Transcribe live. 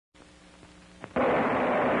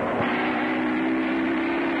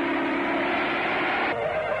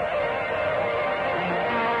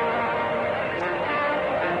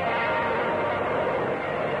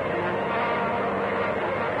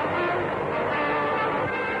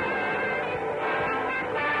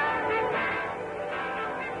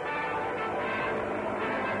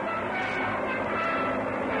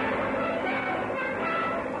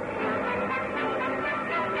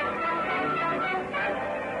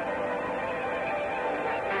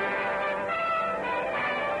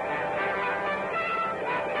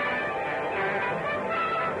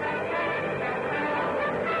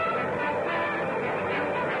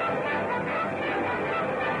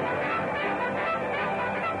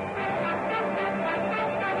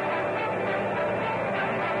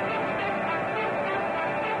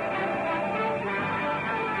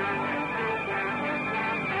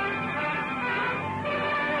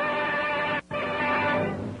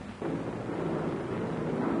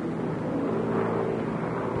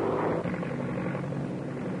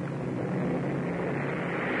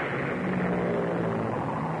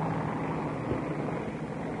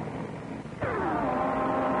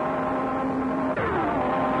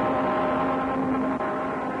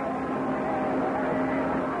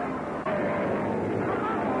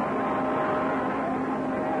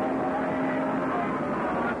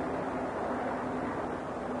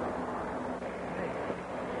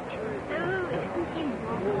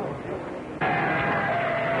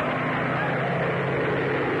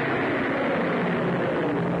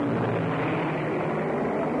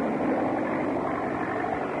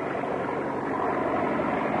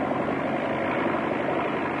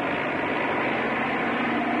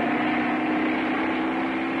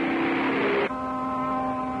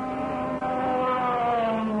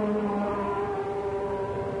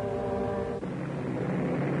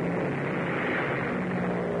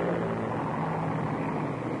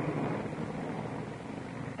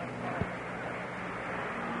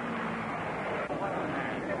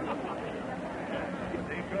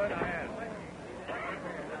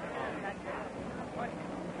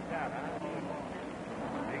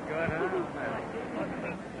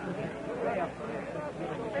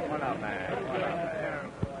What up,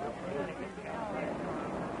 man?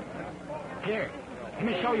 Here, let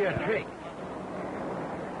me show you a trick.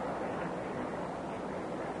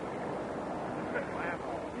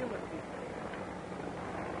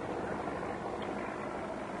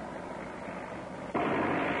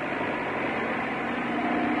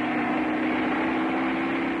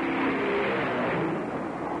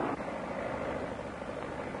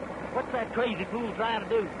 What's that crazy fool trying to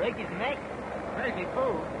do? Break his neck? Crazy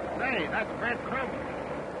fool? Say, that's Fred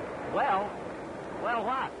Cromwell. Well,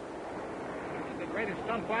 what? He's the greatest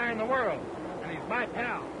stunt flyer in the world, and he's my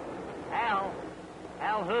pal. Al?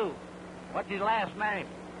 Al who? What's his last name?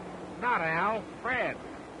 Not Al, Fred.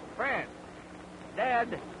 Fred.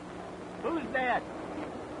 Dead? Who's dead?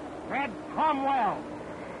 Fred Cromwell.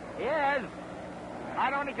 Yes. Why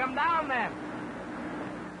don't he come down then?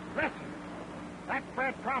 Listen, that's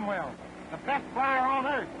Fred Cromwell, the best flyer on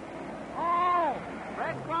earth. Oh,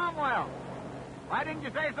 Fred Cromwell. Why didn't you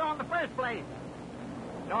say so in the first place?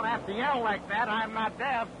 Don't have to yell like that. I'm not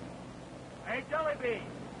deaf. Hey, Jellybean.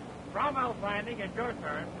 Cromwell's landing. It's your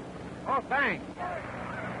turn. Oh, thanks.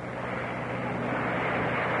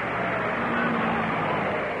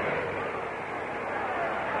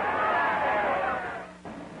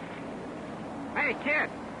 Hey, kid.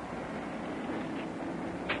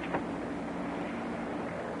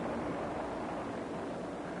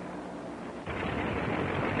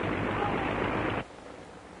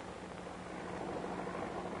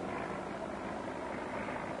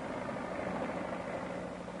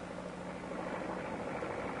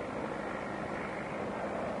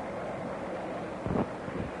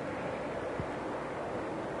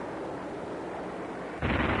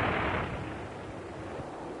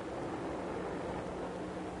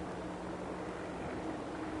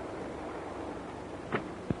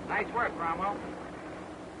 Nice work, Cromwell.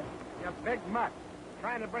 You big mutt.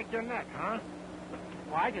 Trying to break your neck, huh?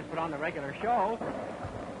 Well, I just put on the regular show.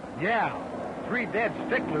 Yeah. 3 dead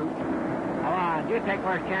stick loose. Come on, you take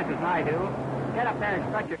worse chances than I do. Get up there and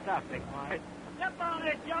strut your stuff, big boy. Jump on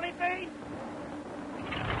it, Jellybean.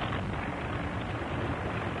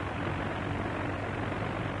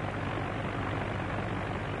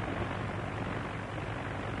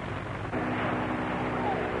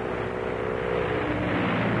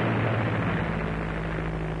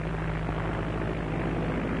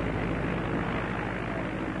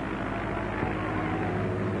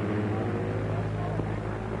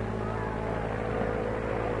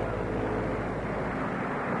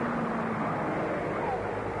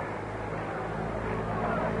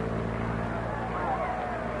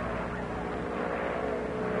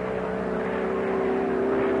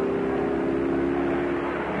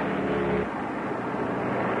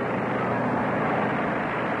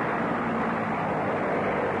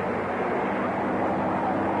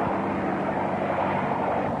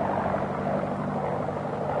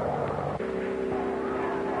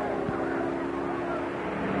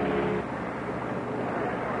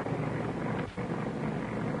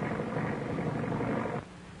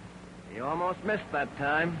 Almost missed that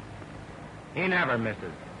time. He never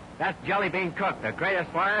misses. That's Jellybean Cook, the greatest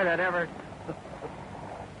flyer that ever...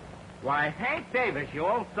 Why, Hank Davis, you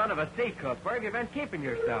old son of a sea cook. Where have you been keeping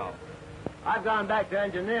yourself? I've gone back to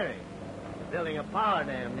engineering. Building a power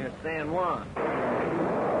dam near San Juan.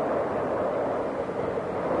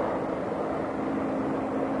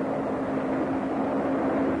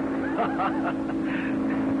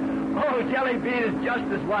 Oh, Jellybean is just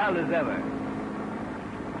as wild as ever.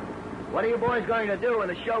 What are you boys going to do when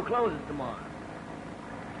the show closes tomorrow?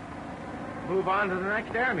 Move on to the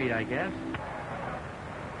next air meet, I guess.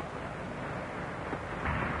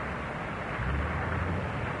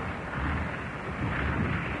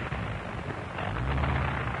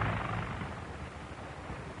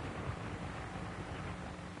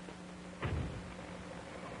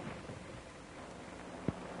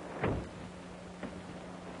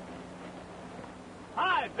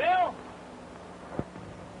 Hi, Bill.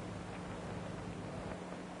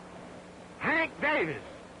 Hank Davis.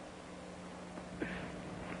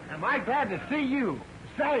 Am I glad to see you?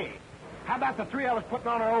 Say, how about the 3 of us putting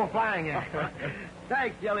on our own flying act?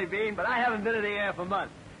 Thanks, Jellybean, but I haven't been in the air for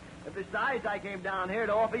months. And besides, I came down here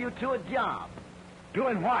to offer you 2 a job.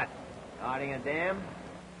 Doing what? Starting a dam?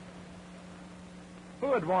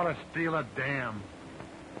 Who'd want to steal a dam?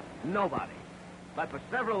 Nobody. But for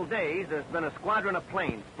several days, there's been a squadron of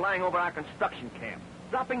planes flying over our construction camp,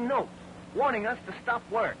 dropping notes, warning us to stop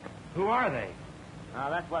work. Who are they? Now,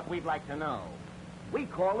 that's what we'd like to know. We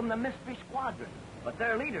call them the Mystery Squadron, but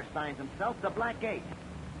their leader signs himself the Black Ace.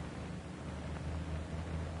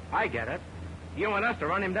 I get it. You want us to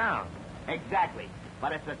run him down. Exactly.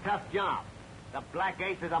 But it's a tough job. The Black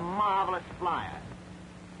Ace is a marvelous flyer.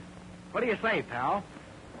 What do you say, pal?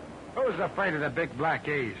 Who's afraid of the big black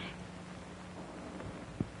ace?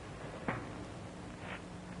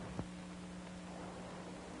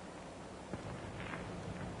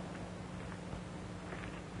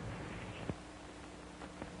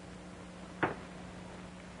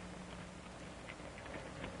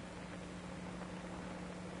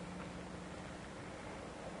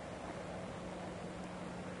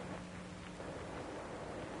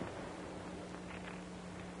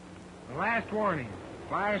 Last warning.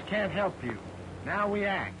 Flyers can't help you. Now we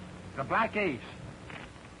act. The Black Ace.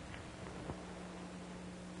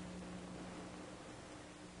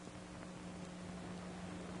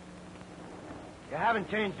 You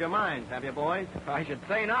haven't changed your minds, have you, boys? I should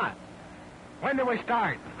say not. When do we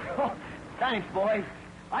start? Thanks, boys.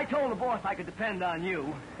 I told the boss I could depend on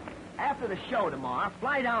you. After the show tomorrow,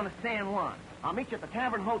 fly down to San Juan. I'll meet you at the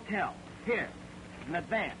Tavern Hotel. Here, in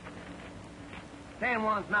advance. San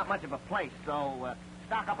Juan's not much of a place, so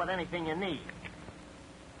stock up with anything you need.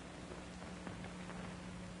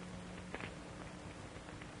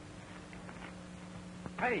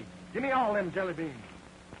 Hey, give me all them jelly beans.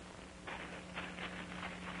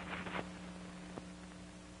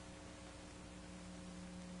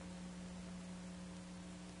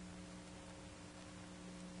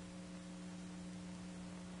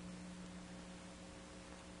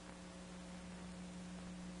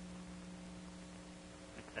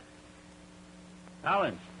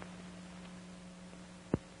 Collins.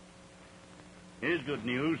 Here's good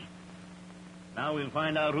news. Now we'll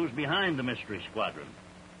find out who's behind the Mystery Squadron.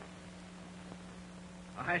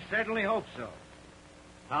 I certainly hope so.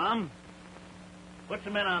 Tom, put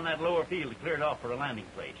some men on that lower field cleared off for a landing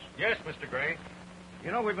place. Yes, Mr. Gray.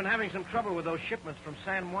 You know, we've been having some trouble with those shipments from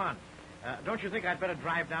San Juan. Don't you think I'd better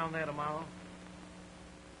drive down there tomorrow?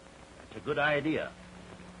 That's a good idea.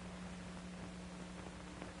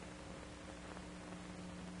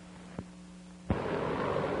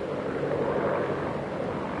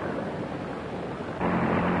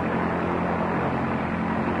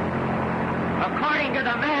 According to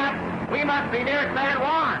the map, we must be near San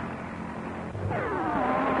Juan.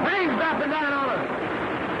 Rain's dropping down on us.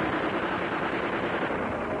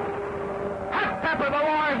 Hot pepper, the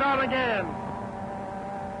war's on again.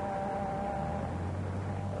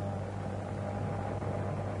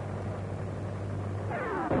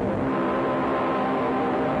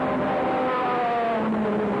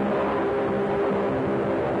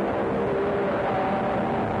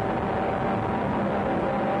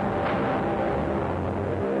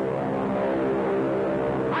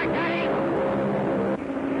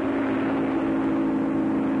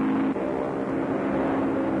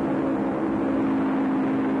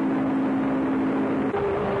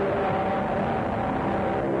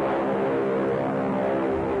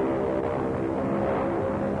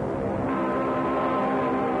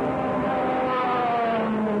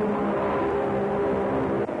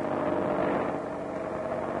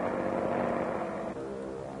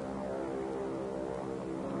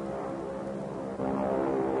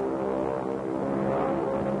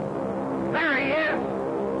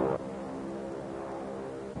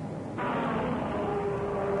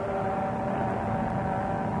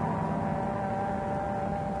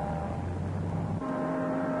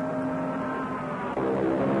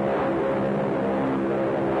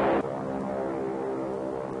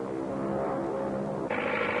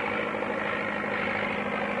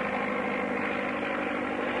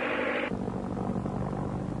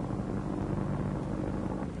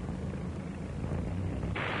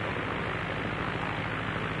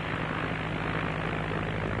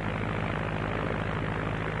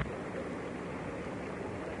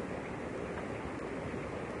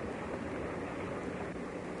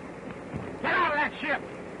 Ship.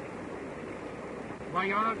 Why,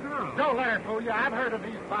 you're a girl. Don't let her fool you. I've heard of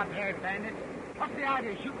these bob-haired bandits. What's the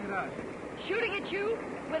idea of shooting at us? Shooting at you?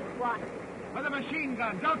 With what? With a machine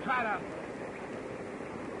gun. Don't try to...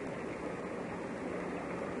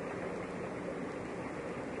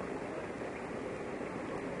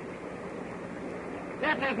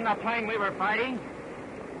 This isn't the plane we were fighting.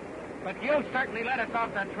 But you certainly let us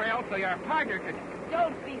off the trail so your partner could...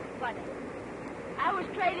 Don't be funny. I was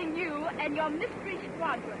trailing you and your Mystery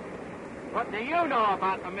Squadron. What do you know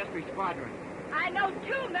about the Mystery Squadron? I know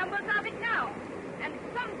 2 members of it now. And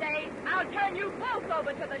someday I'll turn you both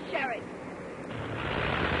over to the sheriff.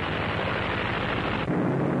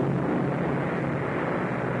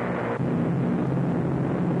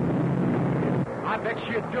 I bet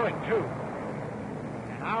she'd do it, too.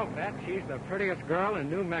 And I'll bet she's the prettiest girl in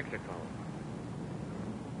New Mexico.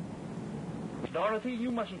 Dorothy, you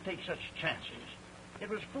mustn't take such chances. It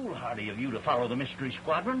was foolhardy of you to follow the Mystery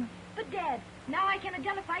Squadron. But, Dad, now I can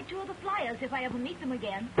identify two of the flyers if I ever meet them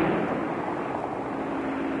again.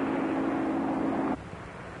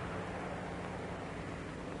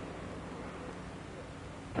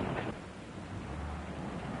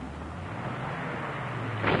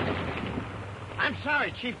 I'm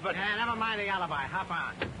sorry, Chief, but... never mind the alibi. Hop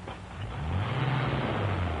on.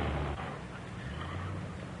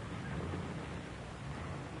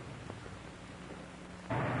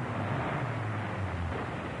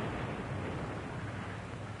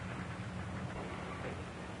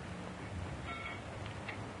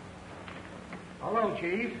 Hello,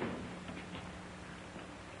 Chief.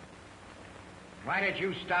 Why did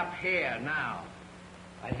you stop here now?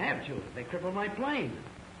 I'd have to. They crippled my plane.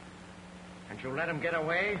 And you let him get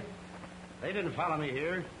away? They didn't follow me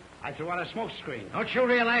here. I threw out a smoke screen. Don't you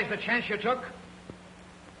realize the chance you took?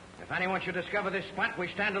 If anyone should discover this spot, we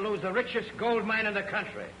stand to lose the richest gold mine in the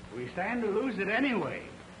country. We stand to lose it anyway.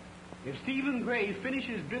 If Stephen Gray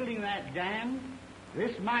finishes building that dam,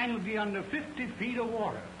 this mine will be under 50 feet of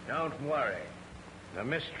water. Don't worry. The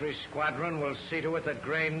Mystery Squadron will see to it that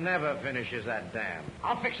Gray never finishes that dam.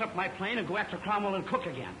 I'll fix up my plane and go after Cromwell and Cook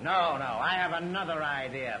again. No. I have another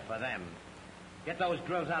idea for them. Get those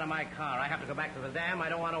drills out of my car. I have to go back to the dam. I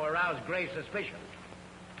don't want to arouse Gray's suspicion.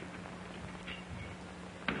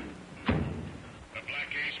 The Black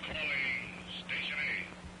Ace calling. Station A.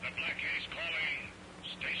 The Black Ace calling.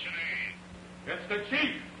 Station A. It's the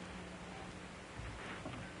chief.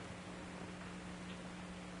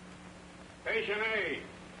 Station A.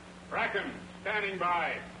 Bracken, standing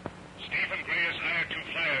by. Stephen Gray has hired two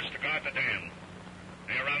flyers to guard the dam.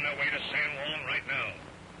 They are on their way to San Juan right now.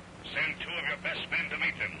 Send two of your best men to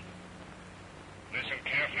meet them. Listen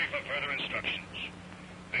carefully for further instructions.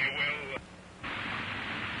 They will...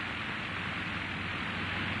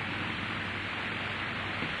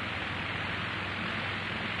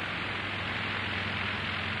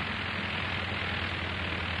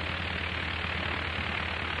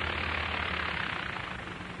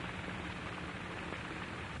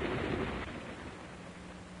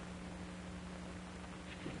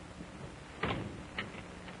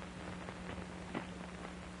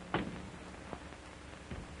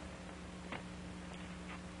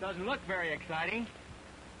 Doesn't look very exciting.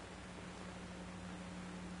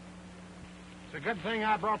 It's a good thing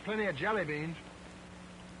I brought plenty of jelly beans.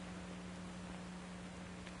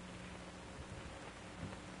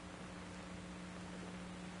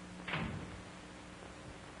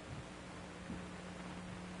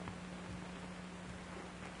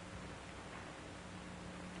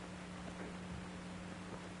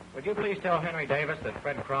 Would you please tell Henry Davis that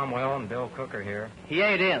Fred Cromwell and Bill Cook are here? He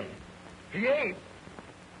ain't in. He ain't.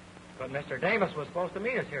 But Mr. Davis was supposed to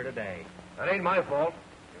meet us here today. That ain't my fault.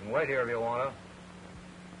 You can wait here if you want to.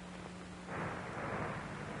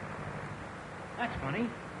 That's funny.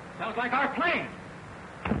 Sounds like our plane.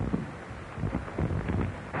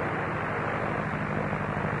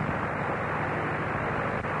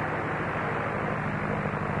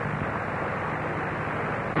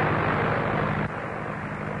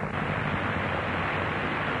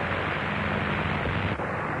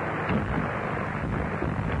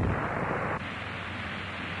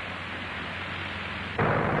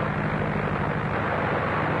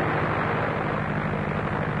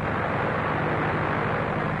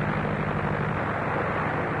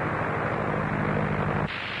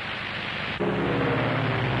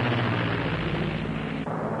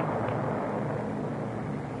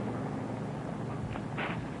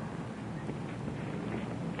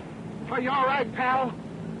 Are you all right, pal?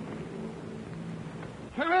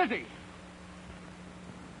 Where is he?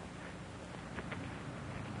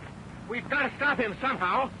 We've got to stop him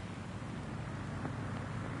somehow.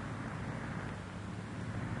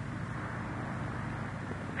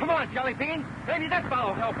 Come on, Jellybean. Maybe that fellow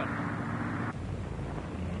will help us.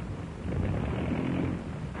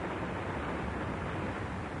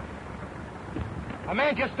 A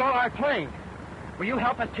man just stole our plane. Will you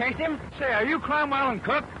help us chase him? Say, are you Cromwell and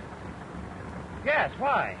Cook? Yes,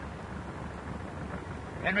 why?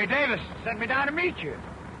 Henry Davis sent me down to meet you.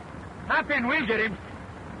 Hop in, we'll get him.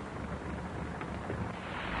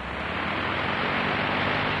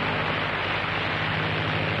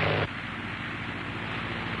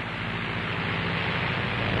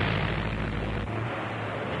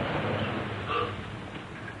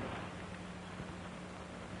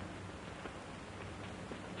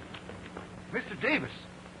 Mr. Davis,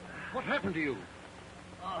 what happened to you?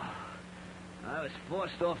 Oh, I was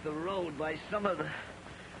forced off the road by some of the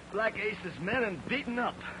Black Ace's men and beaten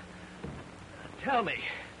up. Tell me,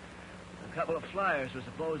 a couple of flyers were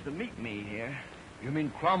supposed to meet me here. You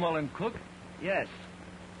mean Cromwell and Cook? Yes.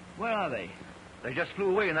 Where are they? They just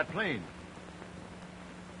flew away in that plane.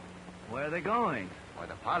 Where are they going? Why,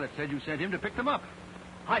 the pilot said you sent him to pick them up.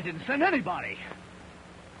 I didn't send anybody.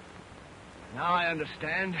 Now I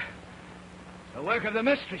understand. The work of the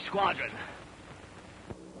Mystery Squadron.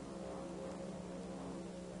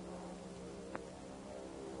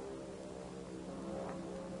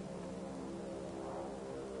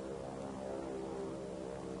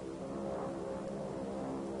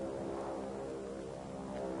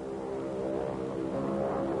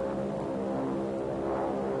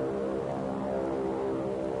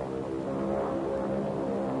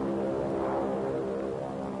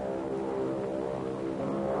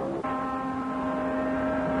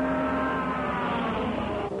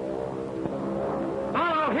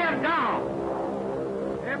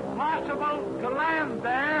 To land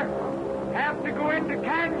there, have to go into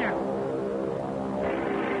canyon.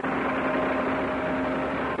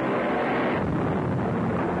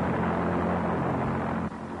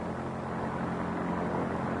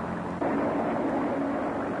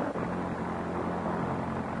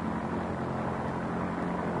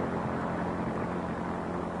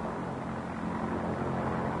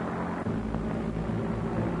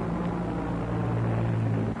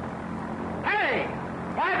 Hey,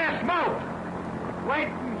 why the smoke? Wait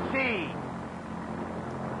and see.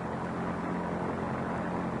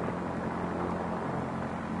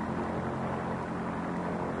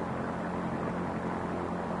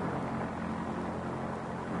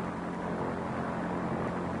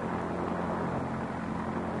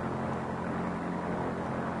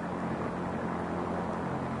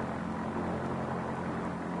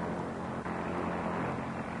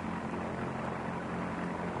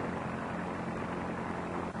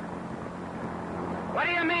 What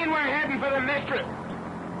do you mean we're heading for the Mystery?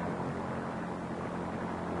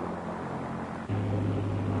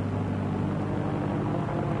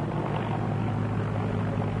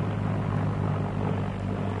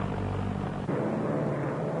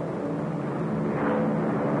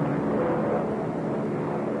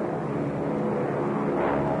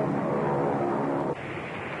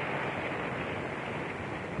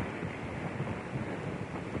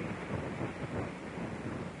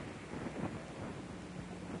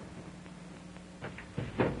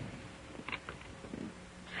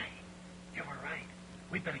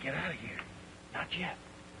 We'd better get out of here. Not yet.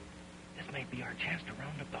 This may be our chance to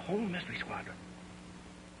round up the whole Mystery Squadron.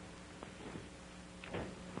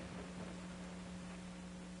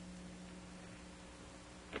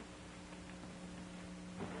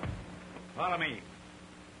 Follow me.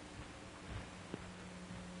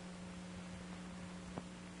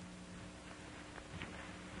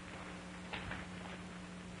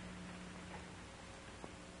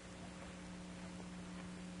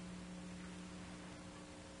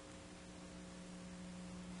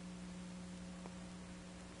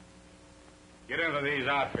 Get into these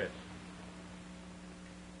outfits.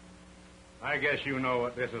 I guess you know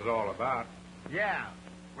what this is all about. Yeah,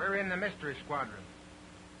 we're in the Mystery Squadron.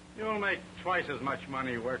 You'll make twice as much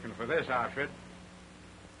money working for this outfit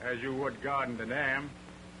as you would guarding the dam.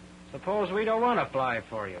 Suppose we don't want to fly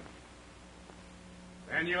for you.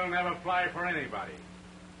 Then you'll never fly for anybody.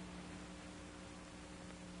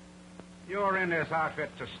 You're in this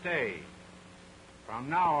outfit to stay. From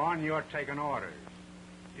now on, you're taking orders.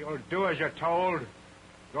 You'll do as you're told,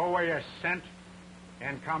 go where you're sent,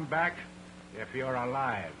 and come back if you're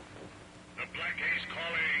alive. The Black Ace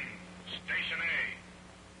calling. Station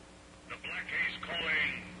A. The Black Ace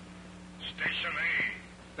calling. Station A.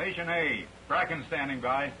 Station A. Bracken standing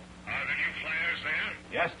by. Are the new flyers there?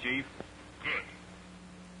 Yes, Chief. Good.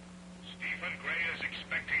 Stephen Gray is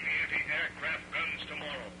expecting the anti-aircraft guns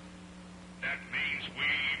tomorrow. That means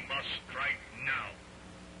we must strike now.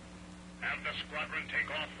 Have the squadron take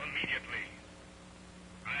off immediately.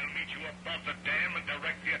 I'll meet you above the dam and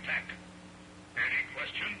direct the attack. Any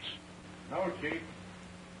questions? No, Chief.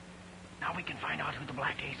 Now we can find out who the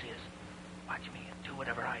Black Ace is. Watch me and do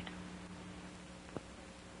whatever I do.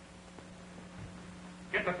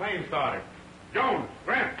 Get the plane started. Jones,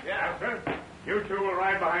 Brent. Yeah, sir. You two will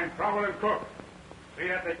ride behind Cromwell and Cook. See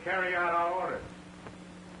that they carry out our orders.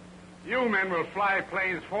 You men will fly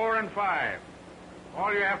planes 4 and 5.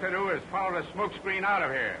 All you have to do is follow the smoke screen out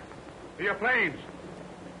of here. To your planes.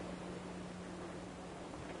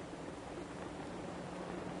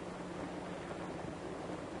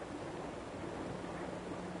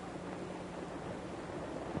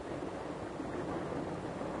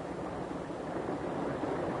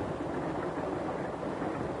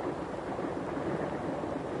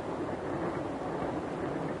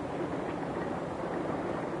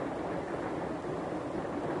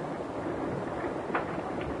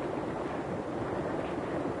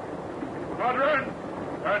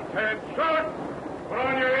 Head short. Put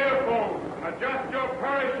on your earphones and adjust your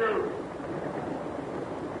parachute.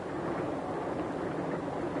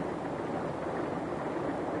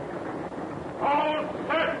 All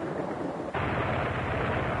set.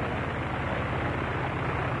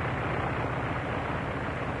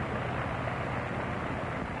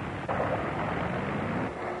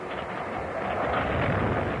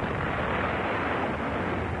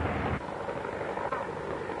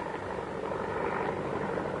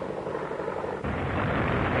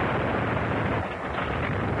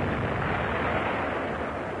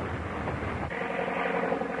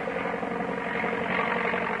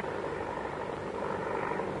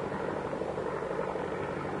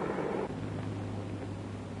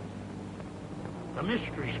 The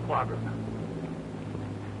Mystery Squadron.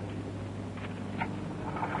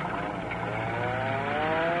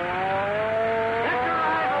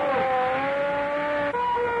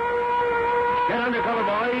 Get under cover,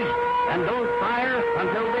 boys, and don't fire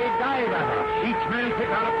until they dive at us. Each man pick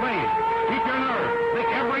out a plane. Keep your nerve. Make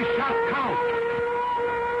every shot count.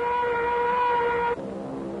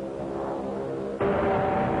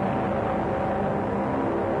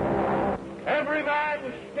 Every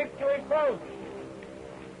man stick to his post.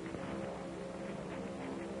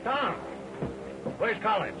 Tom, where's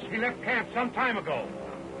Collins? He left camp some time ago.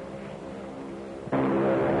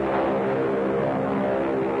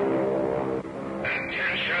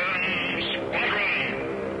 Attention, squadron.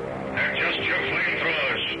 Adjust your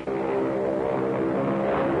flamethrowers.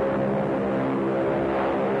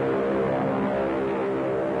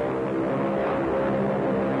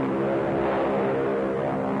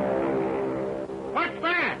 What's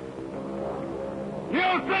that?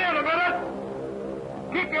 You'll see in a minute.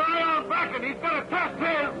 Keep your eye on Bracken. He's going to test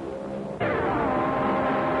his.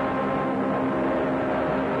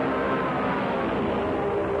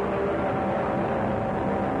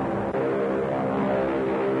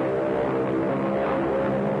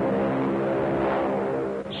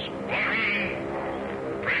 Squadron,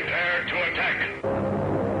 prepare to attack.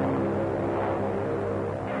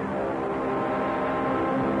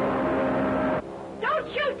 Don't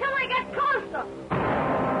shoot till I get closer.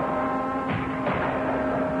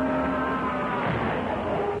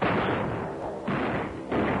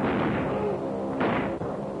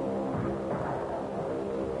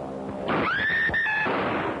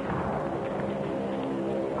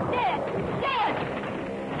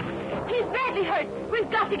 He's badly hurt.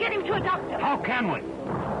 We've got to get him to a doctor. How can we?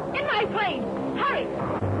 In my plane. Hurry.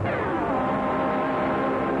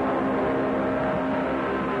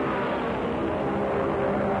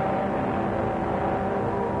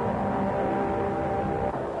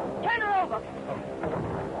 Turn her over.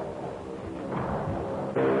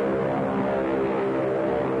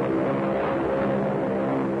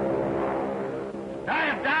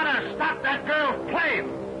 Dive down and stop that girl's plane.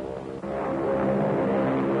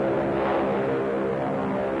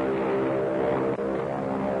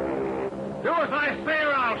 Do as I say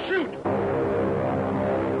or I'll shoot.